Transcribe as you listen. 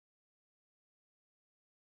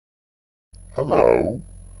Hello.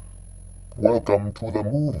 Welcome to the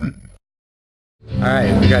movie.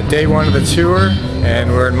 Alright, we got day one of the tour,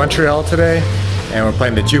 and we're in Montreal today, and we're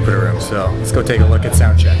playing the Jupiter Room, so let's go take a look at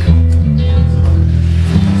soundcheck.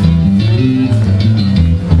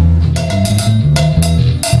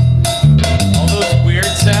 All those weird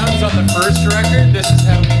sounds on the first record, this is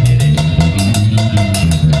how we did it.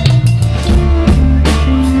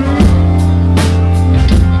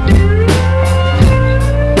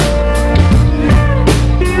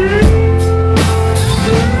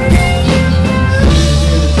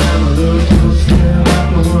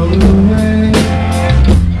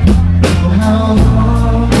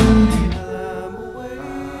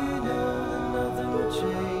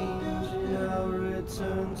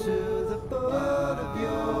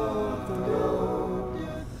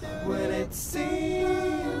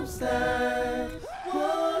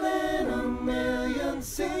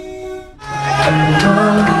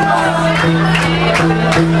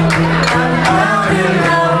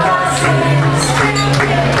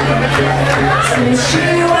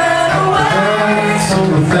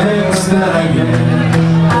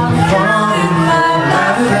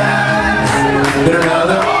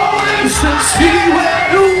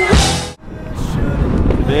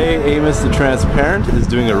 Today, Amos the Transparent is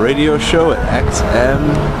doing a radio show at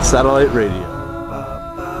XM Satellite Radio.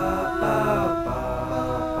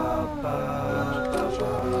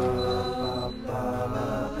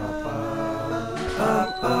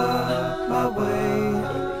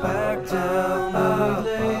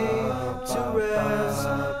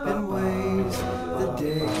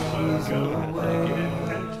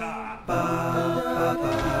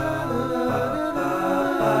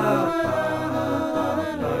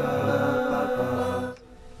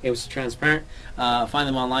 Amos Transparent. Find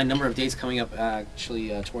them online. Number of dates coming up actually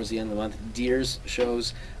towards the end of the month. Deers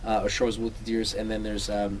shows, or shows with the Deers, and then there's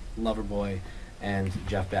Loverboy and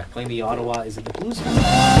Jeff Beck. Playing the Ottawa, is it the Blues?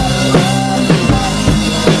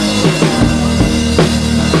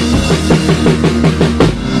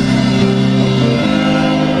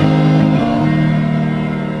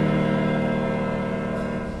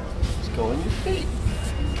 Just go on your feet.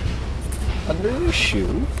 Under your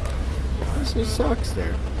shoe. There's your socks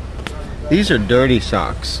there. These are dirty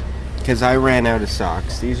socks because I ran out of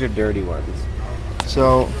socks. These are dirty ones.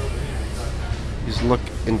 So these look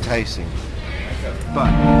enticing. But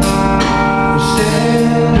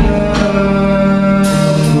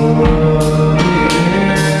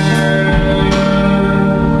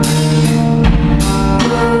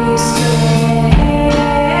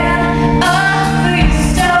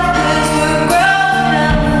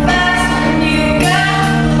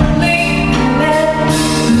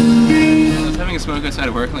outside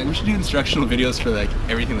of work, like we should do instructional videos for like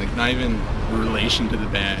everything, like not even relation to the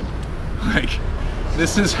band. Like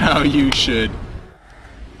this is how you should.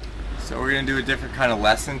 So we're gonna do a different kind of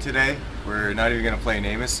lesson today. We're not even gonna play an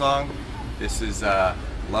Amos song. This is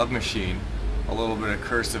Love Machine, a little bit of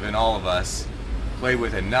cursive in all of us, played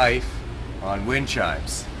with a knife on wind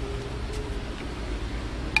chimes.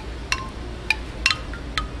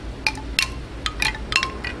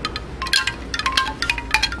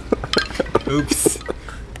 Oops,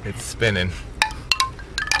 it's spinning.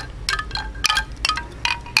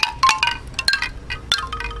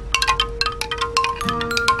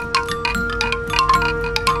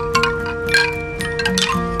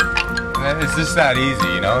 And it's just not easy,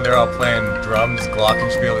 you know? They're all playing drums,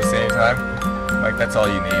 glockenspiel at the same time. Like, that's all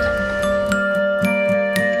you need.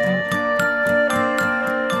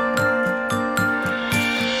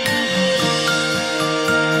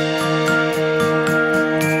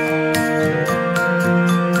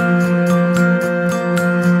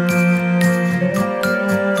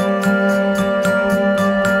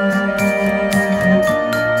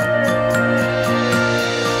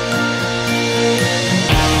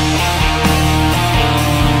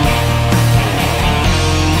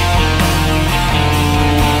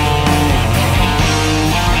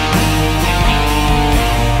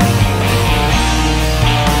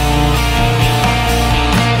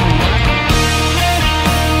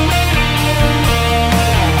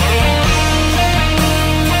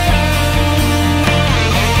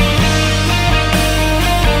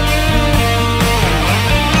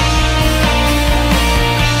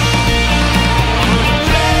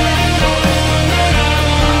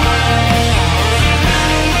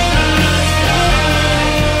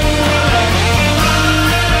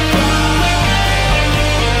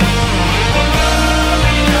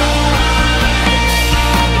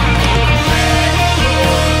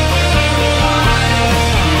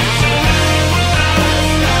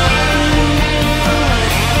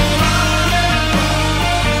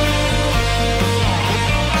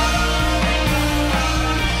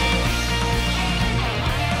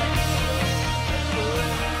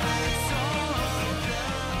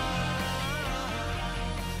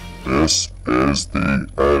 This is the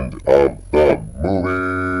end of the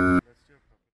movie.